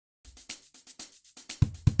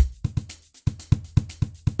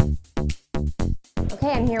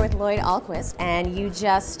Okay, I'm here with Lloyd Ahlquist, and you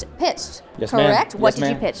just pitched, yes, correct? Yes, what did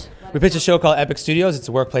you pitch? We pitched a show called Epic Studios. It's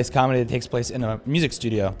a workplace comedy that takes place in a music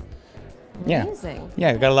studio. Amazing.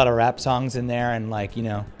 Yeah, we've got a lot of rap songs in there and, like, you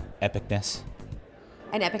know, epicness.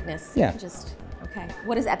 And epicness. Yeah. Okay.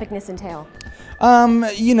 What does epicness entail?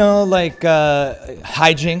 You know, like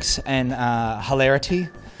hijinks and hilarity.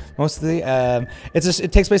 Mostly,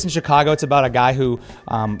 it takes place in Chicago. It's about a guy who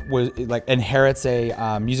inherits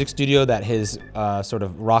a music studio that his sort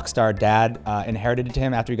of rock star dad inherited to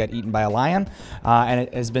him after he got eaten by a lion, and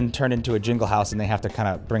it has been turned into a jingle house, and they have to kind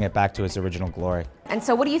of bring it back to its original glory. And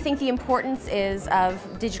so, what do you think the importance is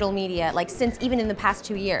of digital media? Like, even in the past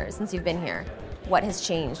 2 years since you've been here, what has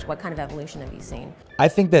changed? What kind of evolution have you seen? I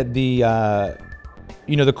think that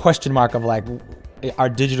the question mark of, like, our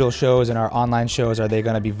digital shows and our online shows, are they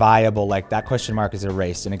going to be viable? Like, that question mark is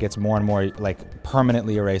erased, and it gets more and more, like,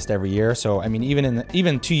 permanently erased every year. So I mean,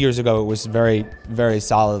 even 2 years ago, it was very, very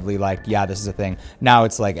solidly like, yeah, this is a thing. Now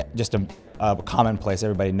it's like just a commonplace.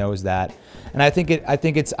 Everybody knows that, and I think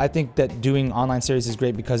that doing online series is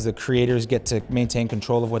great because the creators get to maintain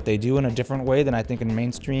control of what they do in a different way than I think in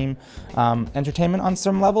mainstream entertainment on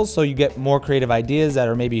some levels. So you get more creative ideas that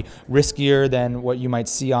are maybe riskier than what you might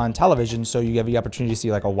see on television. So you have the opportunity to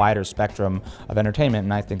see, like, a wider spectrum of entertainment,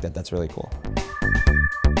 and I think that that's really cool.